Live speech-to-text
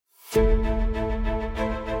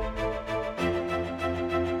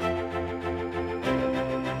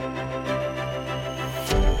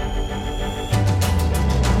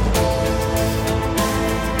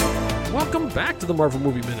to the Marvel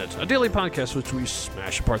Movie Minute, a daily podcast which we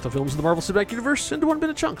smash apart the films of the Marvel Cinematic Universe into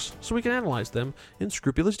 1-minute chunks so we can analyze them in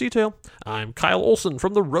scrupulous detail. I'm Kyle Olson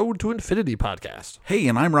from the Road to Infinity podcast. Hey,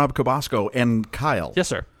 and I'm Rob Cabasco. And Kyle. Yes,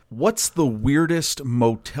 sir. What's the weirdest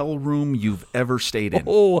motel room you've ever stayed in?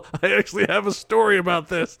 Oh, I actually have a story about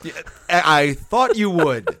this. I thought you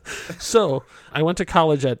would. So, I went to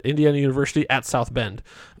college at Indiana University at South Bend.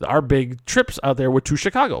 Our big trips out there were to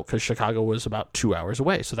Chicago, because Chicago was about 2 hours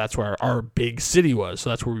away. So that's where our big city was. So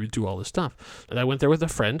that's where we would do all this stuff. And I went there with a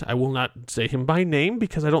friend. I will not say him by name,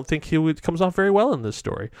 because I don't think he comes off very well in this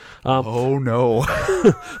story. Oh, no.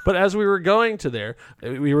 But as we were going to there,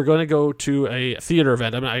 we were going to go to a theater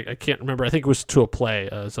event. I mean, I can't remember. I think it was to a play,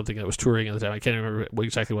 something that was touring at the time. I can't remember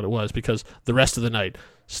exactly what it was, because the rest of the night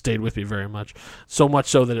stayed with me very much. So much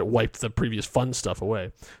so that it wiped the previous fun stuff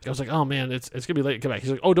away. I was like, oh man, it's going to be late to come back. He's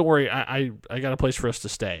like, oh, don't worry. I got a place for us to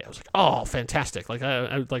stay. I was like, oh, fantastic. Like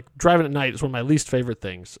I like driving at night is one of my least favorite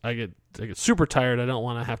things. I get super tired. I don't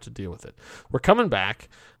want to have to deal with it. We're coming back.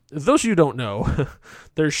 Those of you who don't know,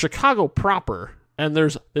 there's Chicago proper, and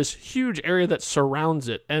there's this huge area that surrounds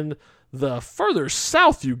it. And the further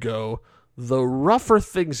south you go, the rougher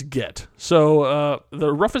things get. So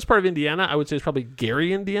the roughest part of Indiana, I would say, is probably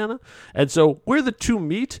Gary, Indiana. And so where the two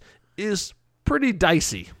meet is pretty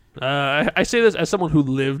dicey. I say this as someone who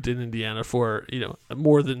lived in Indiana for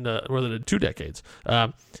more than 2 decades.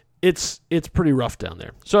 It's pretty rough down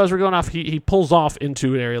there. So as we're going off, he pulls off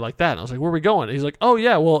into an area like that. And I was like, where are we going? And he's like, oh,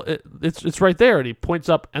 yeah, well, it's right there. And he points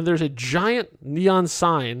up, and there's a giant neon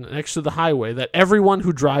sign next to the highway that everyone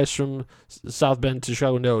who drives from South Bend to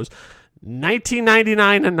Chicago knows.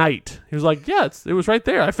 $19.99 a night. He was like, yeah, it was right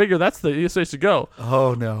there. I figure that's the easiest place to go.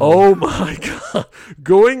 Oh, no. Oh, my God.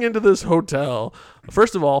 Going into this hotel,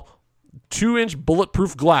 first of all, 2-inch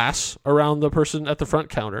bulletproof glass around the person at the front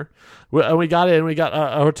counter. And we got in, we got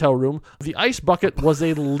a hotel room. The ice bucket was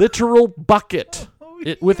a literal bucket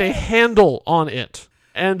with a handle on it.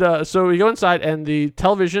 And so we go inside, and the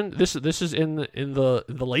television, this is in the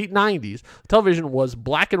late 90s. The television was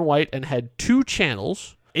black and white and had 2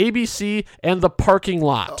 channels, ABC and the parking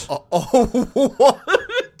lot.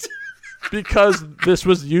 What? Because this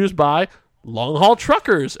was used by long-haul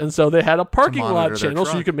truckers, and so they had a parking lot channel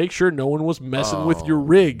so you could make sure no one was messing with your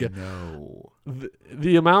rig. No.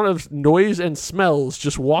 The amount of noise and smells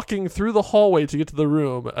just walking through the hallway to get to the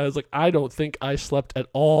room, I was like, I don't think I slept at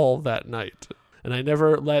all that night. And I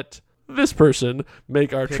never let this person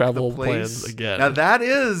make our travel plans again. Now that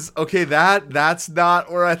is, okay, that's not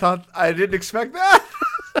where I didn't expect that.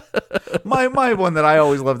 My one that I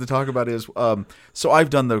always love to talk about is, so I've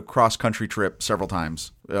done the cross-country trip several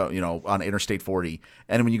times, on Interstate 40.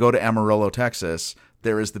 And when you go to Amarillo, Texas,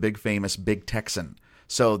 there is the big famous Big Texan.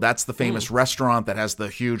 So that's the famous restaurant that has the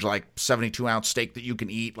huge, 72-ounce steak that you can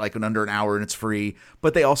eat, in under an hour, and it's free.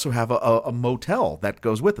 But they also have a motel that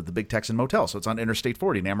goes with it, the Big Texan Motel. So it's on Interstate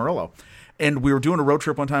 40 in Amarillo. And we were doing a road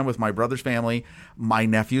trip one time with my brother's family, my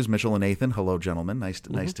nephews, Mitchell and Nathan. Hello, gentlemen. Nice to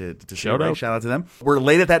see you. Shout out to them. We're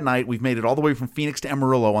late at that night. We've made it all the way from Phoenix to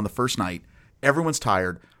Amarillo on the first night. Everyone's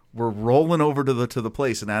tired. We're rolling over to the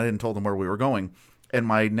place, and I hadn't told them where we were going. And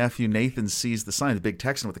my nephew Nathan sees the sign, the Big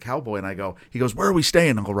Texan with the cowboy, and he goes, where are we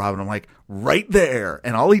staying, Uncle Rob? And I'm like, right there.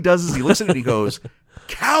 And all he does is he looks at it and he goes,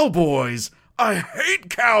 Cowboys? I hate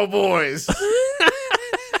cowboys.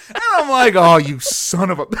 And I'm like, oh, you son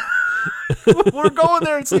of a... We're going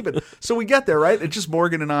there and sleeping. So we get there, right? It's just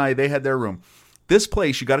Morgan and I. They had their room. This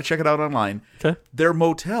place, you got to check it out online. Okay. Their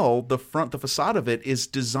motel, the facade of it is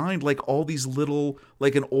designed like all these little,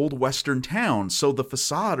 like an old Western town. So the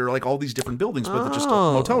facade are like all these different buildings, but they're just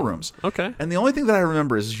motel rooms. Okay. And the only thing that I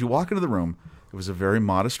remember is as you walk into the room, it was a very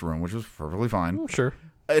modest room, which was perfectly fine. Oh, sure.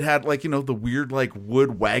 It had the weird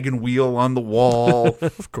wood wagon wheel on the wall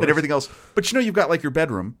of course. And everything else. But you've got your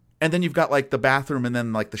bedroom, and then you've got the bathroom, and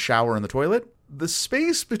then the shower and the toilet. The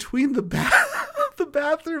space between the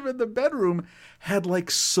bathroom and the bedroom had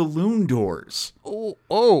saloon doors.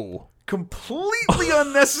 Oh. Completely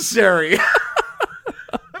unnecessary.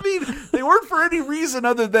 I mean, they weren't for any reason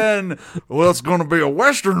other than, well, it's going to be a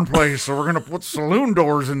Western place, so we're going to put saloon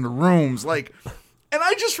doors in the rooms. And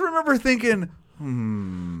I just remember thinking,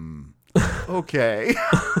 okay.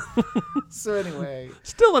 So anyway.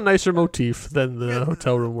 Still a nicer motif than the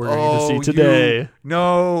hotel room we're going to see today.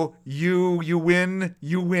 You win.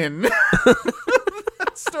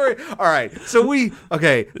 Story. All right. So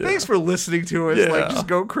thanks for listening to us. Yeah. Just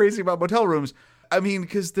go crazy about motel rooms. I mean,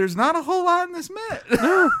 because there's not a whole lot in this minute.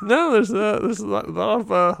 No, there's a lot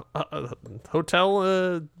of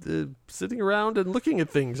hotel sitting around and looking at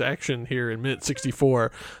things action here in minute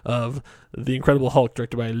 64 of The Incredible Hulk,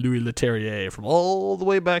 directed by Louis Leterrier from all the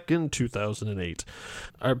way back in 2008.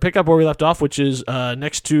 Our pick up where we left off, which is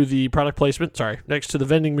next to the product placement. Next to the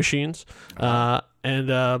vending machines.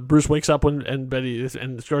 And Bruce wakes up and Betty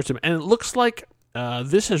escorts him, and it looks like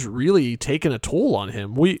this has really taken a toll on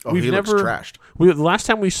him. He looks trashed. The last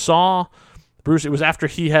time we saw Bruce, it was after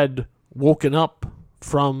he had woken up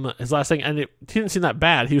from his last thing, and he didn't seem that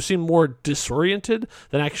bad. He seemed more disoriented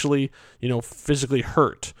than actually, physically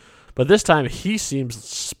hurt. But this time he seems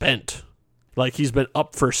spent. Like he's been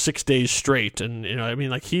up for 6 days straight, and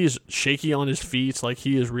like he's shaky on his feet, like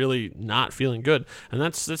he is really not feeling good. And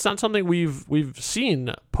that's not something we've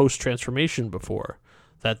seen post transformation before.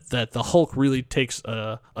 That the Hulk really takes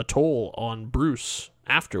a toll on Bruce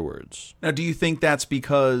afterwards. Now, do you think that's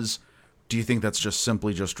just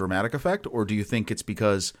simply just dramatic effect, or do you think it's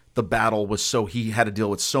because the battle was he had to deal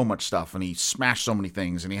with so much stuff, and he smashed so many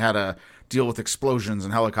things, and he had to deal with explosions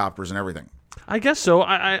and helicopters and everything? I guess so.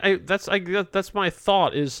 That's my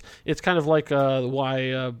thought. Is it's kind of like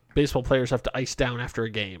why baseball players have to ice down after a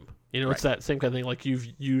game. It's that same kind of thing. Like you've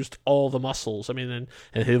used all the muscles. I mean,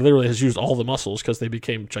 and he literally has used all the muscles because they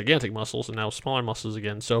became gigantic muscles and now smaller muscles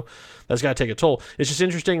again. So that's got to take a toll. It's just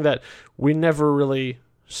interesting that we never really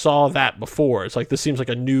saw that before. It's like this seems like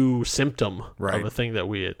a new symptom of a thing that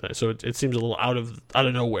we had. So it seems a little out of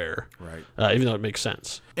nowhere, right? Even though it makes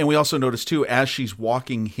sense. And we also notice too, as she's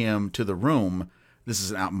walking him to the room, this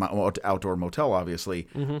is an outdoor motel, obviously.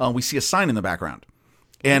 Mm-hmm. We see a sign in the background,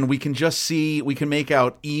 and we can make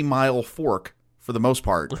out E-Mile Fork for the most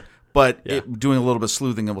part. But doing a little bit of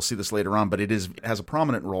sleuthing, and we'll see this later on, but it has a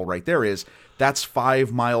prominent role right there. That's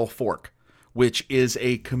 5 Mile Fork, which is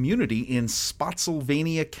a community in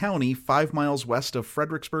Spotsylvania County, 5 miles west of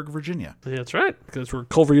Fredericksburg, Virginia. Yeah, that's right, because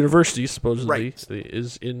Culver University supposedly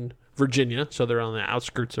is in Virginia, so they're on the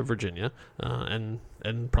outskirts of Virginia, and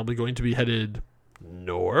probably going to be headed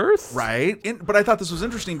north. Right, but I thought this was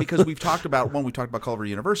interesting because we talked about Culver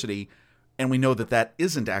University, and we know that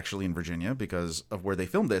isn't actually in Virginia because of where they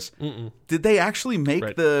filmed this. Mm-mm. Did they actually make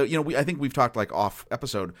I think we've talked like off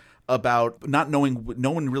episode about not knowing.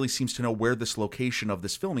 No one really seems to know where this location of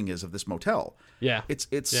this filming is, of this motel. Yeah, it's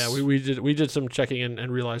we did some checking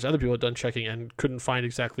and realized other people had done checking and couldn't find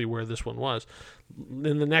exactly where this one was.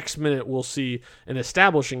 In the next minute, we'll see an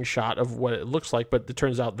establishing shot of what it looks like, but it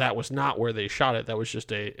turns out that was not where they shot it. That was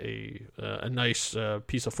just a nice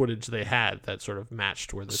piece of footage they had that sort of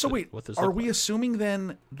matched where this. So wait, are we assuming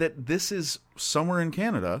then that this is somewhere in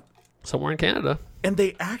Canada? Somewhere in Canada. And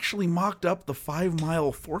they actually mocked up the 5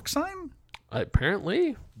 Mile Fork sign?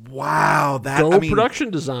 Apparently. Wow. Production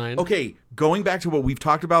design. Okay, going back to what we've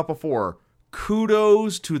talked about before,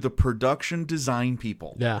 kudos to the production design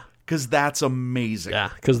people. Yeah. Because that's amazing. Yeah,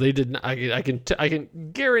 because they did not, I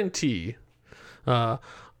can guarantee that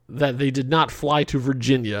they did not fly to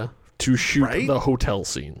Virginia to shoot the hotel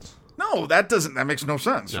scenes. No, that makes no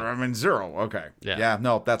sense. No. I mean, zero. Okay. Yeah,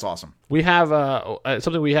 no, that's awesome. We have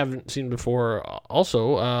something we haven't seen before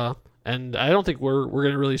also, and I don't think we're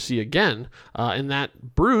going to really see again, in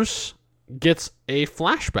that Bruce gets a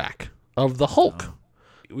flashback of the Hulk. Oh.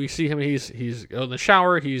 We see him, he's in the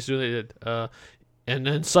shower, he's doing it, and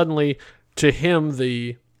then suddenly, to him,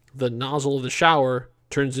 the nozzle of the shower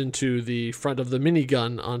turns into the front of the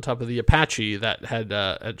minigun on top of the Apache that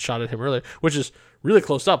had shot at him earlier, which is really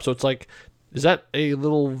close up. So it's like, is that a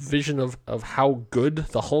little vision of how good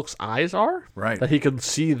the Hulk's eyes are? Right. That he could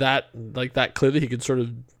see that like that clearly. He could sort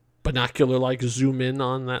of binocular like zoom in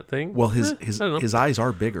on that thing. Well, his eyes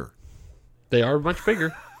are bigger. They are much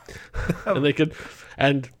bigger, and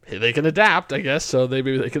they can adapt, I guess. So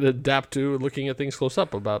maybe they can adapt to looking at things close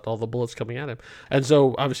up about all the bullets coming at him. And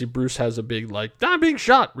so obviously Bruce has a big like I'm being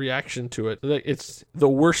shot reaction to it. It's the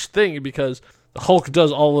worst thing because the Hulk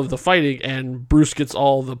does all of the fighting and Bruce gets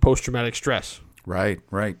all the post-traumatic stress. Right.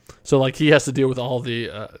 So like he has to deal with all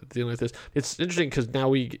the dealing with this. It's interesting because now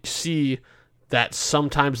we see that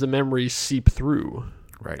sometimes the memories seep through.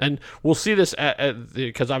 Right. And we'll see this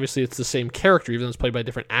because obviously it's the same character, even though it's played by a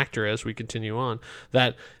different actor as we continue on,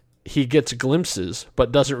 that he gets glimpses,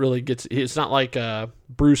 but doesn't really get... It's not like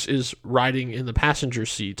Bruce is riding in the passenger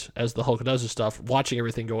seat as the Hulk does his stuff, watching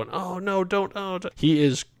everything going, oh, no, don't. He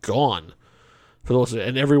is gone.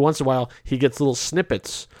 And every once in a while, he gets little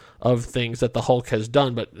snippets of things that the Hulk has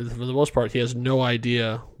done, but for the most part, he has no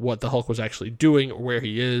idea what the Hulk was actually doing or where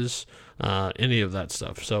he is, any of that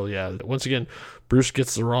stuff. So, yeah, once again, Bruce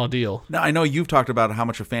gets the raw deal. Now, I know you've talked about how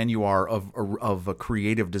much a fan you are of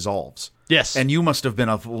creative dissolves. Yes. And you must have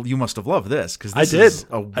loved this because I this did. is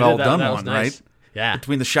a well done That one, was nice. right? Yeah.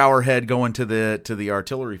 Between the shower head going to the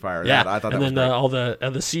artillery fire. Yeah. I thought and that then was great.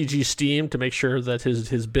 all the CG steam to make sure that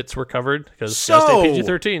his bits were covered because So- stay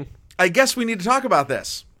PG-13. I guess we need to talk about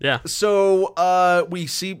this. Yeah. So we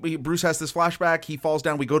see Bruce has this flashback. He falls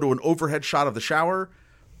down. We go to an overhead shot of the shower.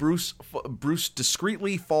 Bruce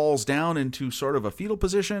discreetly falls down into sort of a fetal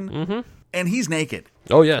position, and he's naked.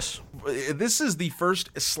 Oh yes. This is the first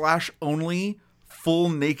 / only full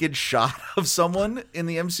naked shot of someone in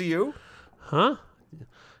the MCU. Huh?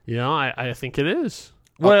 You know, I think it is.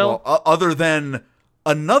 Well, other than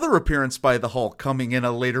another appearance by the Hulk coming in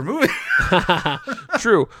a later movie.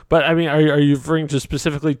 true. But I mean, are you referring to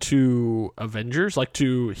specifically to Avengers, like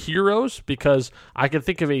to heroes? Because I can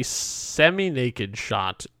think of a semi-naked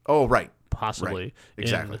shot. Oh, right. Possibly. Right.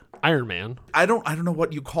 Exactly. In Iron Man. I don't know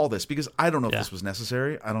what you call this because I don't know if this was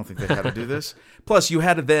necessary. I don't think they had to do this. Plus, you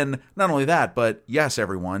had to then, not only that, but yes,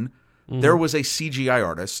 everyone, there was a CGI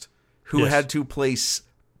artist who had to place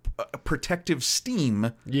protective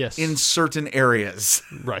steam in certain areas.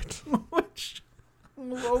 Right. Which,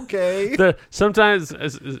 okay. Sometimes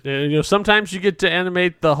you get to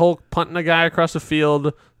animate the Hulk punting a guy across a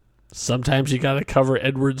field. Sometimes you got to cover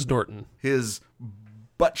Edward Norton. His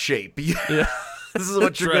butt shape. Yeah. This is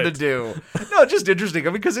what you're going to do. No, it's just interesting.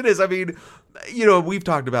 I mean, because it is. I mean, we've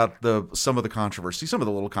talked about some of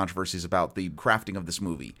the little controversies about the crafting of this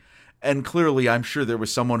movie. And clearly, I'm sure there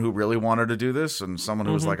was someone who really wanted to do this and someone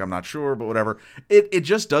who was like, I'm not sure, but whatever. It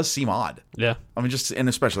just does seem odd. Yeah. I mean, and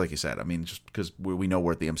especially like you said, I mean, just because we know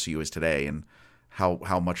where the MCU is today and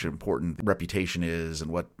how much important reputation is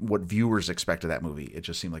and what viewers expect of that movie. It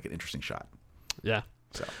just seemed like an interesting shot. Yeah.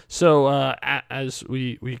 So as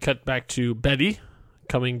we cut back to Betty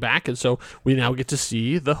coming back, and so we now get to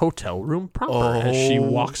see the hotel room proper as she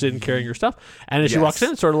walks in carrying her stuff. And as she walks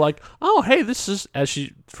in, it's sort of like, oh, hey, this is, as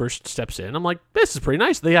she first steps in, I'm like, this is pretty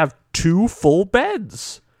nice. They have 2 full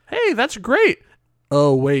beds. Hey, that's great.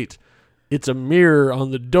 Oh, wait. It's a mirror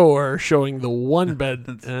on the door showing the one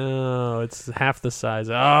bed. Oh, it's half the size.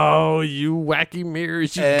 Oh, you wacky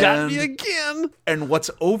mirrors. You got me again. And what's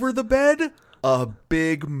over the bed? A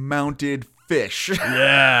big mounted fish.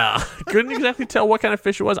 Yeah. Couldn't exactly tell what kind of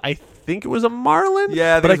fish it was. I think it was a marlin.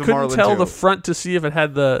 Yeah, but I couldn't marlin tell too. the front to see if it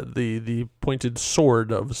had the pointed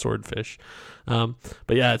sword of a swordfish. But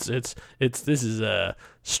yeah, it's this is a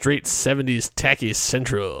straight 70s tacky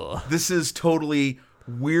central. This is totally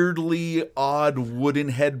weirdly odd wooden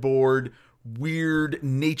headboard, weird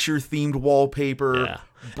nature themed wallpaper,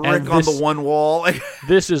 brick on the one wall.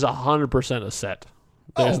 This is 100% a set.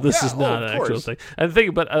 This is not an actual thing.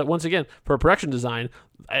 And but once again, for a production design,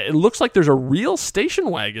 it looks like there's a real station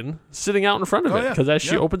wagon sitting out in front of it. Because as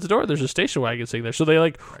she opens the door, there's a station wagon sitting there. So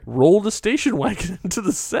they rolled a station wagon into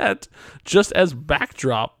the set just as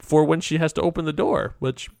backdrop for when she has to open the door.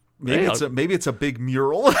 Which maybe it's a big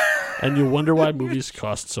mural. And you wonder why movies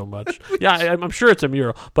cost so much. Yeah, I'm sure it's a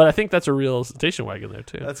mural, but I think that's a real station wagon there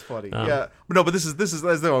too. That's funny. Yeah, but this is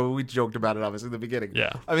as though we joked about it obviously in the beginning.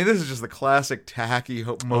 Yeah, I mean this is just the classic tacky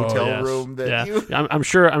motel room that you. I'm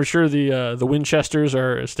sure the Winchesters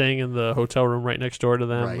are staying in the hotel room right next door to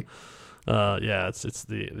them. Right. It's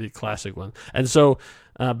the classic one. And so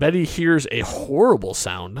Betty hears a horrible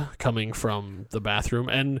sound coming from the bathroom,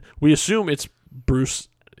 and we assume it's Bruce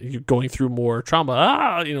going through more trauma,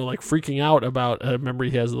 like freaking out about a memory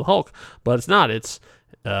he has of the Hulk, but it's not. It's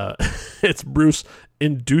Bruce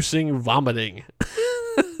inducing vomiting.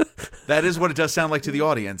 That is what it does sound like to the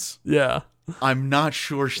audience. Yeah, I'm not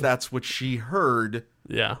sure that's what she heard.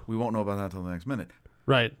 Yeah, we won't know about that until the next minute.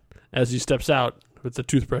 Right, as he steps out with the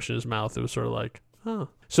toothbrush in his mouth, it was sort of like, oh.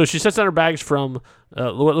 So she sets down her bags from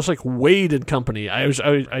what looks like Wade and Company. I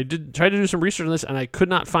did try to do some research on this, and I could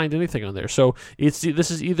not find anything on there. So this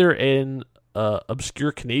is either an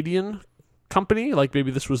obscure Canadian company, like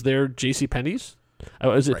maybe this was their JCPenney's.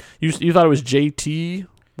 Is it? Right. You thought it was JT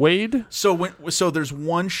Wade? So there's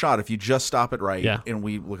one shot if you just stop it right, and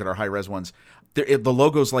we look at our high res ones. The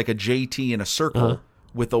logo's like a JT in a circle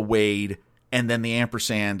with a Wade, and then the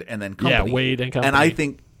ampersand, and then Company. Yeah, Wade and Company.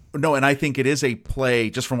 And I think it is a play,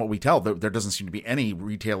 just from what we tell. There doesn't seem to be any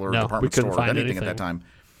retailer or department store or anything at that time.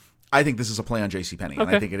 I think this is a play on JCPenney. Okay.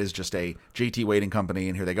 And I think it is just a JT Wade and Company,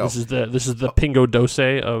 and here they go. This is the Pingo Dose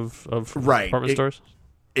of department stores?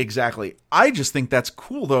 Exactly. I just think that's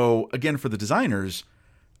cool, though, again, for the designers,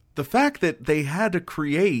 the fact that they had to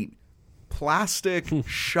create plastic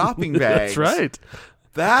shopping bags. That's right.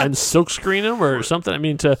 And silkscreen them or something.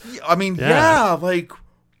 Like...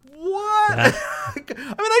 What? Yeah.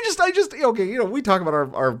 I just okay, we talk about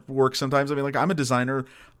our work sometimes. I mean, like, I'm a designer.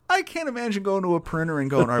 I can't imagine going to a printer and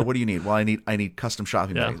going, all right, what do you need? Well, I need custom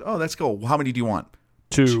shopping bags. Oh, that's cool. How many do you want?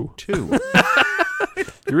 2. 2.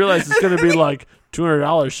 You realize it's going to be like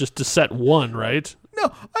 $200 just to set one, right?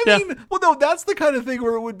 No, I mean, well, no, that's the kind of thing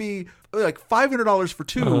where it would be like $500 for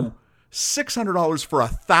 2, $600 for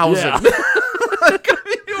 1,000.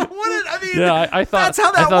 Yeah. I thought that's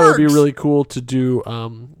how that I thought works. it would be really cool to do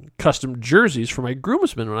custom jerseys for my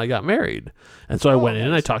groomsmen when I got married. And so I went in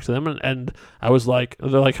and I talked to them and I was like,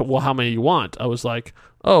 they're like, well, how many you want? I was like,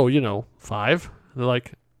 5. They're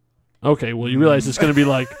like, okay, well, you realize it's going to be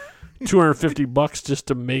like $250 just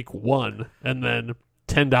to make one, and then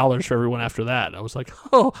 $10 for everyone after that. I was like,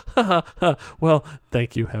 well,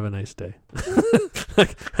 thank you. Have a nice day.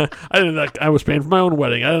 I was paying for my own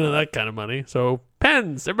wedding. I didn't have that kind of money. So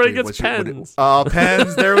pens. Everybody gets pens.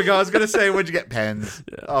 Pens. There we go. I was going to say, what'd you get? Pens.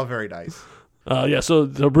 Yeah. Oh, very nice. So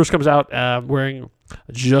Bruce comes out wearing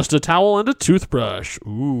just a towel and a toothbrush.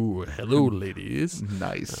 Ooh, hello, ladies.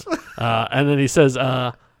 Nice. And then he says,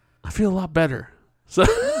 I feel a lot better.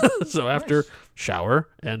 So after shower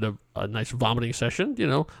and a nice vomiting session,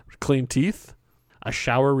 clean teeth, a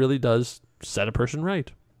shower really does set a person right.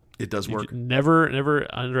 It does work. Never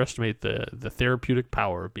underestimate the therapeutic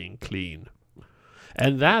power of being clean.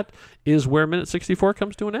 And that is where Minute 64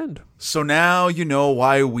 comes to an end. So now you know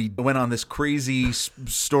why we went on this crazy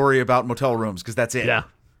story about motel rooms, because that's it. Yeah.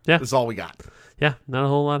 That's all we got. Yeah, not a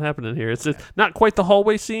whole lot happening here. It's not quite the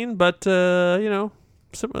hallway scene, but,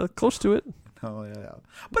 close to it. Oh, yeah.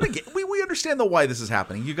 But again, we understand why this is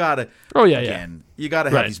happening. You got to you got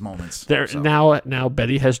to have these moments. Now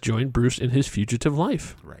Betty has joined Bruce in his fugitive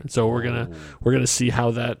life. Right. And so we're going to see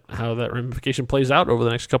how that ramification plays out over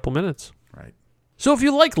the next couple minutes. Right. So if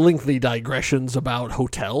you like lengthy digressions about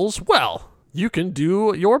hotels, well, you can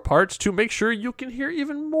do your parts to make sure you can hear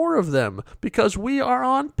even more of them, because we are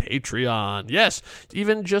on Patreon. Yes,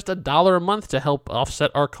 even just $1 a month to help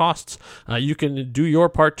offset our costs. You can do your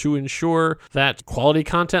part to ensure that quality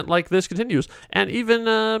content like this continues. And even,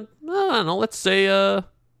 let's say,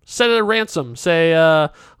 set a ransom. Say,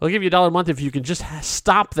 I'll give you $1 a month if you can just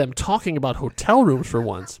stop them talking about hotel rooms for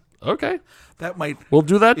once. Okay. That might. We'll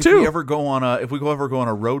do that too. If we ever go on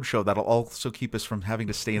a road show, that'll also keep us from having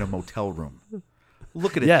to stay in a motel room.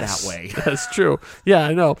 Look at it that way. That's true. Yeah,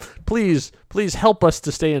 I know. Please help us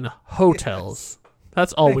to stay in hotels.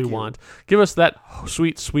 That's all we want. Give us that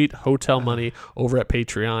sweet, sweet hotel money over at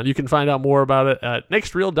Patreon. You can find out more about it at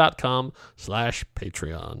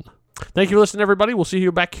nextreel.com/Patreon. Thank you for listening, everybody. We'll see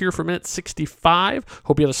you back here for Minute 65.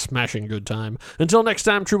 Hope you had a smashing good time. Until next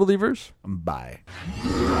time, true believers. Bye.